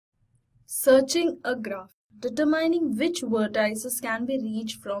Searching a graph. Determining which vertices can be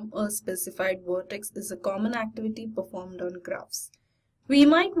reached from a specified vertex is a common activity performed on graphs. We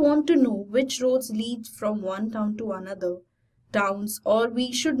might want to know which roads lead from one town to another towns, or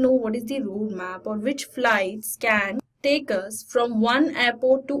we should know what is the road map or which flights can take us from one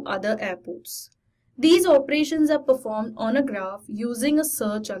airport to other airports. These operations are performed on a graph using a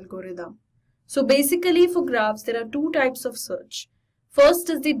search algorithm. So basically for graphs there are two types of search. First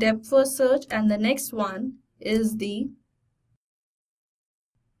is the depth first search and the next one is the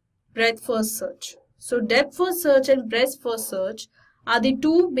breadth first search. So depth first search and breadth first search are the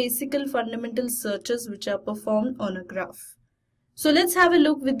two basic fundamental searches which are performed on a graph. So let's have a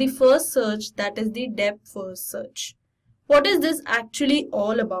look with the first search, that is the depth first search. What is this actually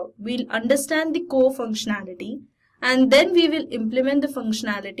all about? We'll understand the core functionality and then we will implement the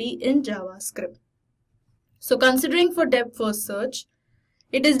functionality in JavaScript. So considering for depth first search,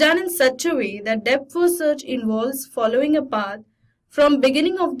 it is done in such a way that depth first search involves following a path from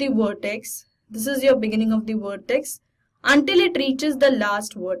beginning of the vertex, this is your beginning of the vertex, until it reaches the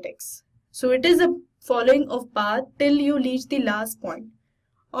last vertex. So it is a following of path till you reach the last point.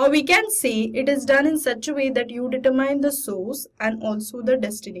 Or we can say it is done in such a way that you determine the source and also the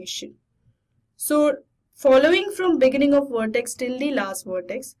destination. So following from beginning of vertex till the last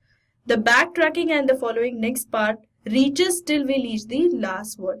vertex, the backtracking and the following next part reaches till we reach the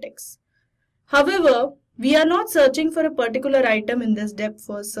last vertex. However, we are not searching for a particular item in this depth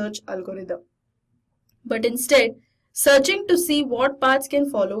first search algorithm, but instead searching to see what paths can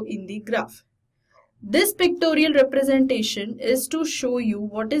follow in the graph. This pictorial representation is to show you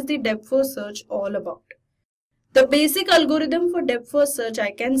what is the depth first search all about. The basic algorithm for depth first search,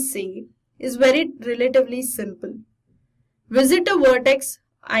 I can say, is very relatively simple. Visit a vertex,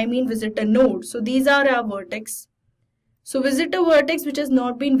 visit a node. So these are our vertex. So visit a vertex which has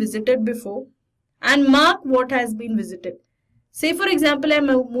not been visited before and mark what has been visited. Say for example, I am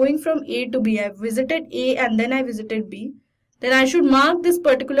moving from A to B. I have visited A and then I visited B. Then I should mark this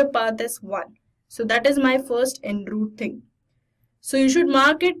particular path as 1. So that is my first en route thing. So you should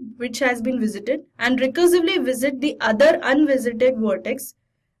mark it which has been visited and recursively visit the other unvisited vertex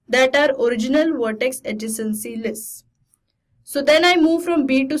that are original vertex adjacency lists. So then I move from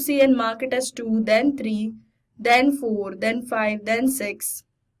B to C and mark it as 2, then 3, then 4, then 5, then 6.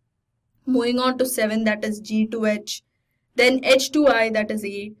 Moving on to 7, that is G to H. Then H to I, that is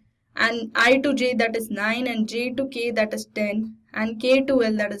 8. And I to J, that is 9. And J to K, that is 10. And K to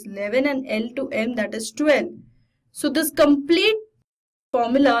L, that is 11. And L to M, that is 12. So this complete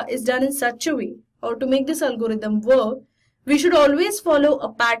formula is done in such a way, or to make this algorithm work, we should always follow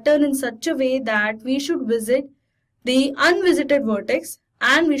a pattern in such a way that we should visit the unvisited vertex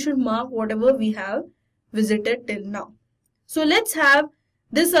and we should mark whatever we have visited till now. So let's have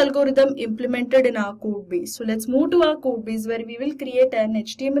this algorithm implemented in our code base. So let's move to our code base where we will create an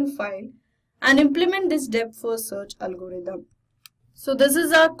HTML file and implement this depth first search algorithm. So this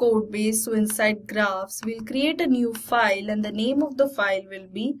is our code base. So inside graphs, we'll create a new file and the name of the file will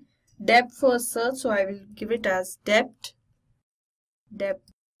be depth first search. So I will give it as depth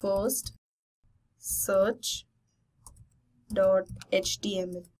first search.html.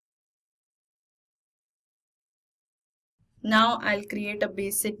 Now I'll create a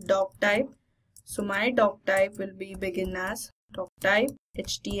basic doc type. So my doc type will be begin as doc type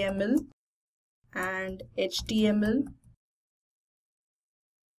HTML and HTML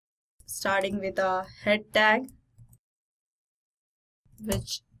starting with a head tag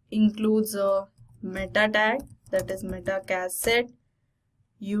which includes a meta tag, that is meta cas set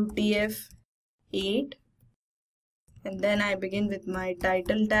UTF-8, and then I begin with my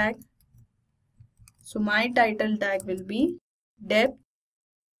title tag. So my title tag will be depth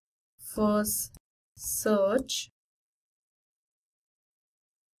first search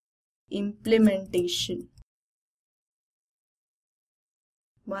implementation.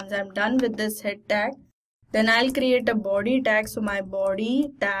 Once I'm done with this head tag, then I'll create a body tag. So my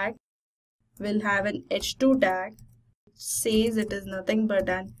body tag will have an h2 tag which says it is nothing but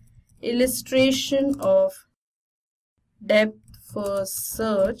an illustration of depth first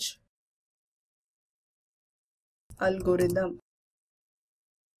search algorithm.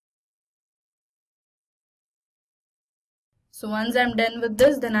 So once I'm done with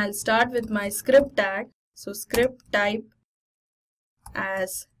this, then I'll start with my script tag. So script type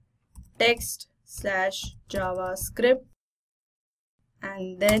as text/JavaScript,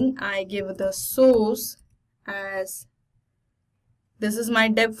 and then I give the source as this is my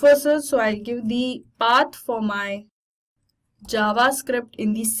depth first search. So I'll give the path for my JavaScript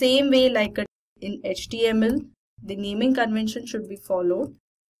in the same way like in HTML. The naming convention should be followed.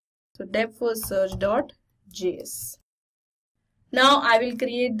 So depthfirstsearch.js. Now I will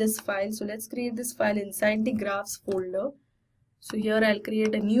create this file. So let's create this file inside the graphs folder. So here I'll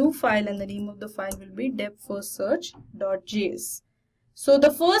create a new file and the name of the file will be depthfirstsearch.js. So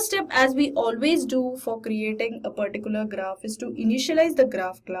the first step, as we always do for creating a particular graph, is to initialize the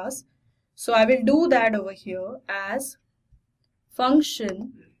graph class. So I will do that over here as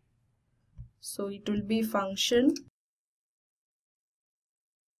function. So it will be function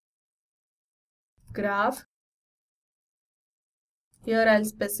graph. Here I'll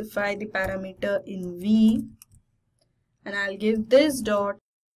specify the parameter in v, and I'll give this dot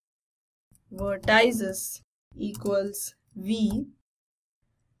vertices equals v,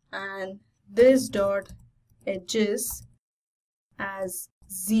 and this dot edges as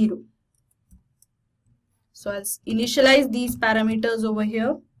 0. So I'll initialize these parameters over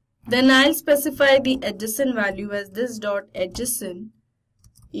here. Then I'll specify the adjacent value as this dot adjacent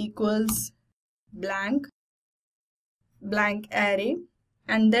equals blank array,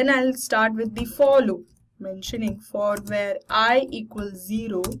 and then I'll start with the for loop, mentioning for where I equals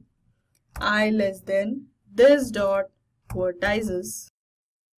 0, I less than this dot vertices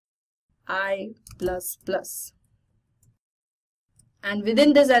I plus plus. And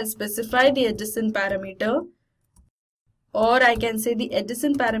within this I'll specify the adjacent parameter, or I can say the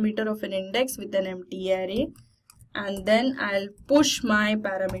adjacent parameter of an index with an empty array, and then I'll push my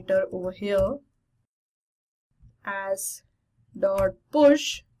parameter over here as dot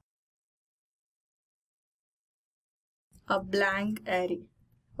push a blank array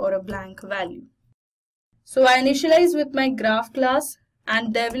or a blank value. So I initialize with my graph class,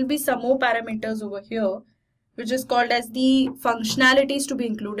 and there will be some more parameters over here which is called as the functionalities to be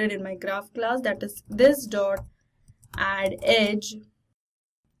included in my graph class. That is this dot add edge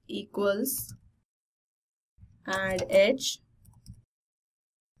equals add edge,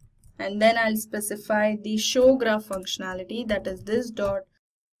 and then I'll specify the show graph functionality, that is this dot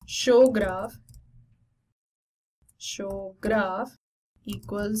show graph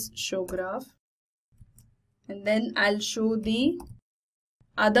equals show graph, and then I'll show the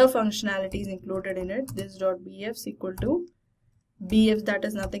other functionalities included in it, this dot bfs equal to bfs, that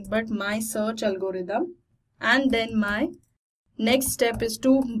is nothing but my search algorithm, and then my next step is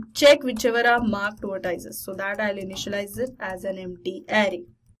to check whichever are marked vertices, so that I'll initialize it as an empty array.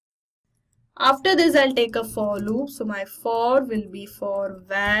 After this I'll take a for loop, so my for will be for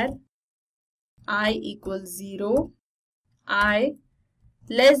where I equals 0, I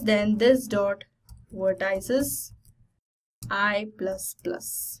less than this dot vertices I plus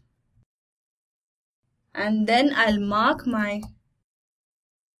plus, and then I'll mark my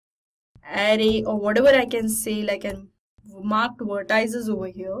array or whatever I can say, like a marked vertices over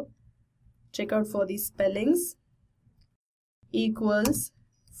here, check out for these spellings, equals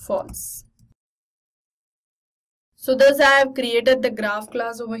false. So thus I have created the graph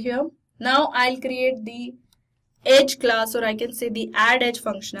class over here. Now I'll create the edge class, or I can say the add edge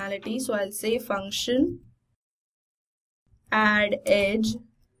functionality. So I'll say function add edge.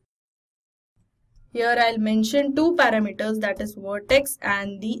 Here I'll mention two parameters, that is vertex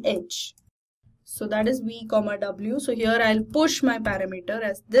and the edge. So that is v comma w. So here I'll push my parameter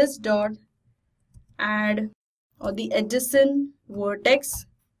as this dot add, or the adjacent vertex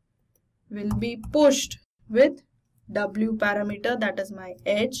will be pushed with w parameter, that is my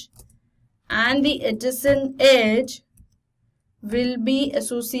edge, and the adjacent edge will be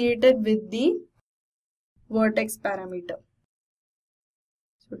associated with the vertex parameter.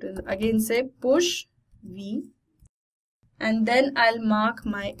 So it will again say push v, and then I'll mark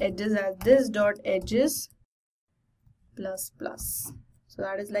my edges as this dot edges plus plus. So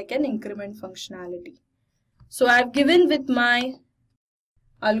that is like an increment functionality. So I've given with my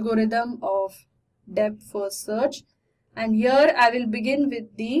algorithm of depth first search, and here I will begin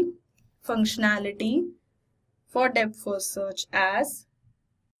with the functionality for depth first search as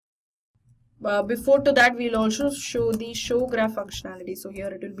before to that we'll also show the show graph functionality. So here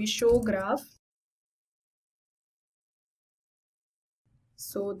it will be show graph.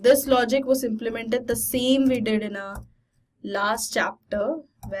 So this logic was implemented the same we did in our last chapter,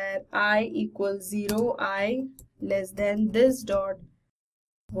 where I equals 0, I less than this dot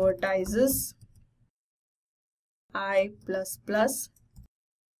vertices I plus plus,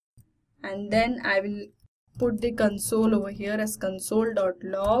 and then I will put the console over here as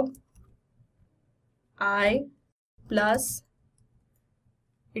console.log I plus,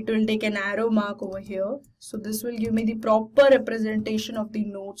 it will take an arrow mark over here. So this will give me the proper representation of the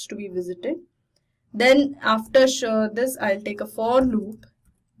nodes to be visited. Then after this I'll take a for loop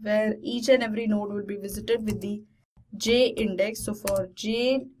where each and every node will be visited with the j index. So for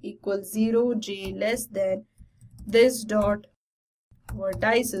j equals 0, j less than this dot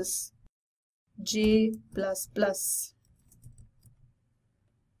vertices j plus plus.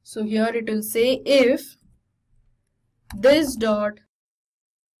 So here it will say if this dot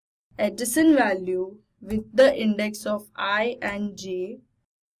adjacent value with the index of I and j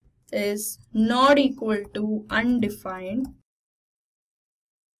is not equal to undefined,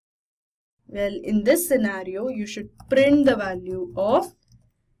 well, in this scenario, you should print the value of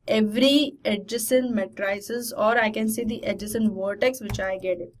every adjacent matrices, or I can say the adjacent vertex which I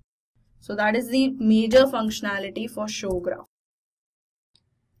get it. So that is the major functionality for show graph.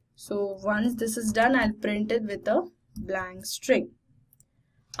 So once this is done, I'll print it with a blank string.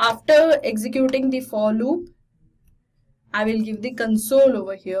 After executing the for loop, I will give the console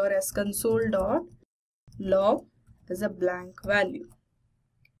over here as console.log as a blank value.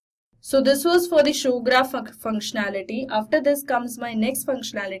 So this was for the show graph functionality. After this comes my next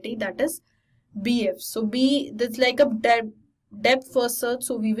functionality, that is BF. So that's like a depth first search.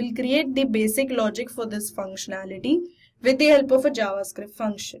 So we will create the basic logic for this functionality with the help of a JavaScript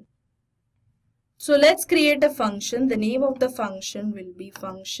function. So let's create a function. The name of the function will be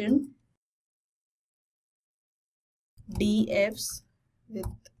function dfs with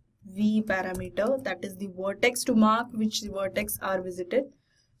v parameter, that is the vertex to mark which the vertex are visited.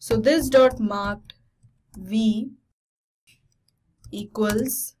 So this dot marked v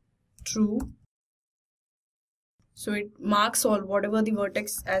equals true. So it marks all whatever the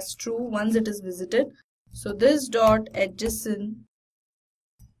vertex as true once it is visited. So this dot adjacent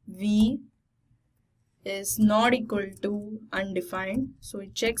v is not equal to undefined. So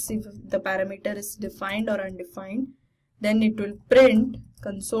it checks if the parameter is defined or undefined. Then it will print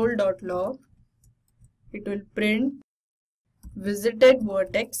console.log. It will print visited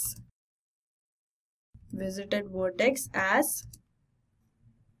vertex as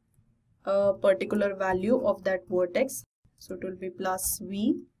a particular value of that vertex. So it will be plus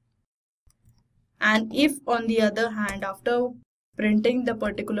v. And if on the other hand, after printing the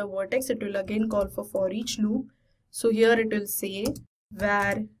particular vertex, it will again call for each loop. So here it will say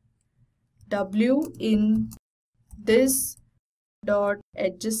where w in this dot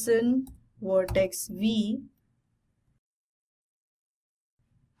adjacent vertex v.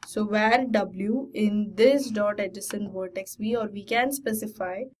 So where w in this dot adjacent vertex v, or we can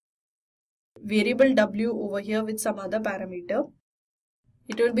specify variable w over here with some other parameter.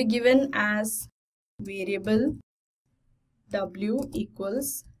 It will be given as variable w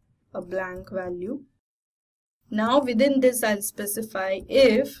equals a blank value. Now within this I'll specify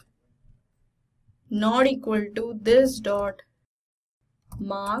if not equal to this dot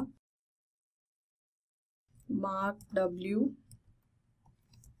mark w,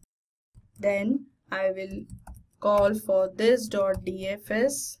 then I will call for this dot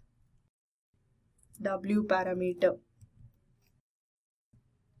dfs w parameter.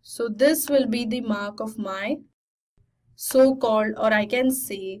 So this will be the mark of my so-called, or I can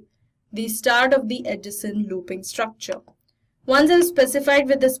say the start of the adjacent looping structure. Once I've specified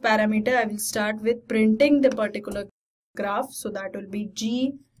with this parameter, I will start with printing the particular graph. So that will be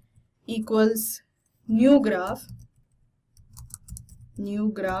g equals new graph.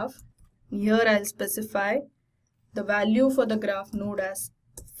 Here I'll specify the value for the graph node as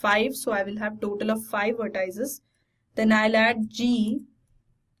 5. So I will have total of 5 vertices. Then I'll add g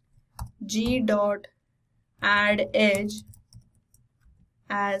dot add edge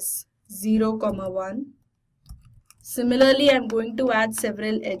as 0, 1. Similarly, I'm going to add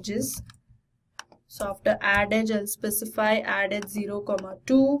several edges. So after add edge, I'll specify add edge 0,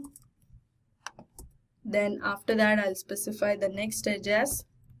 2. Then after that, I'll specify the next edge as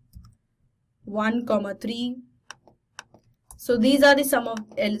 1, 3. So these are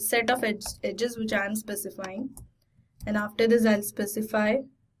the set of edges which I am specifying. And after this, I'll specify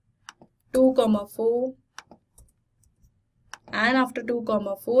 2, 4. And after 2,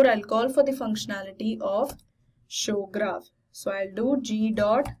 4, I'll call for the functionality of show graph. So I'll do g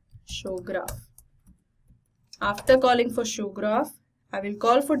dot show graph. After calling for show graph, I will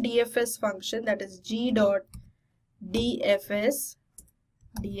call for dfs function, that is g dot dfs,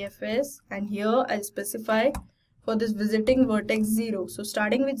 and here I'll specify for this visiting vertex 0. So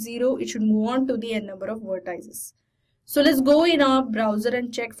starting with 0, it should move on to the n number of vertices. So let's go in our browser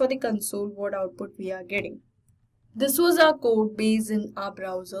and check for the console what output we are getting. This was our code base in our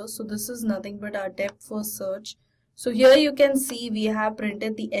browser. So this is nothing but our depth first search. So here you can see we have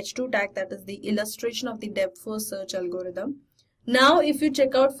printed the h2 tag, that is the illustration of the depth first search algorithm. Now if you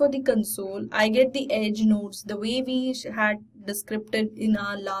check out for the console, I get the edge nodes the way we had described in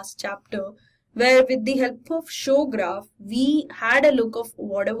our last chapter, where with the help of show graph, we had a look of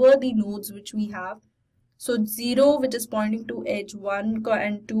whatever the nodes which we have. So 0 which is pointing to edge 1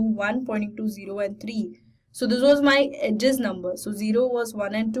 and 2, 1 pointing to 0 and 3. So this was my edges number. So 0 was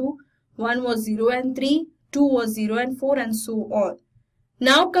 1 and 2, 1 was 0 and 3, 2 was 0 and 4, and so on.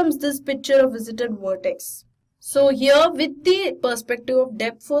 Now comes this picture of visited vertex. So here with the perspective of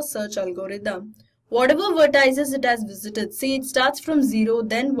depth first search algorithm, whatever vertices it has visited, say it starts from 0,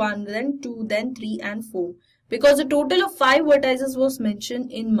 then 1, then 2, then 3 and 4. Because a total of 5 vertices was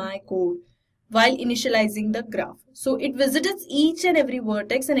mentioned in my code while initializing the graph. So it visits each and every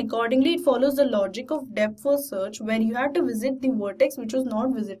vertex, and accordingly it follows the logic of depth first search where you have to visit the vertex which was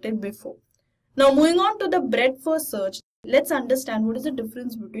not visited before. Now moving on to the breadth first search, let's understand what is the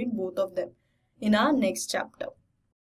difference between both of them in our next chapter.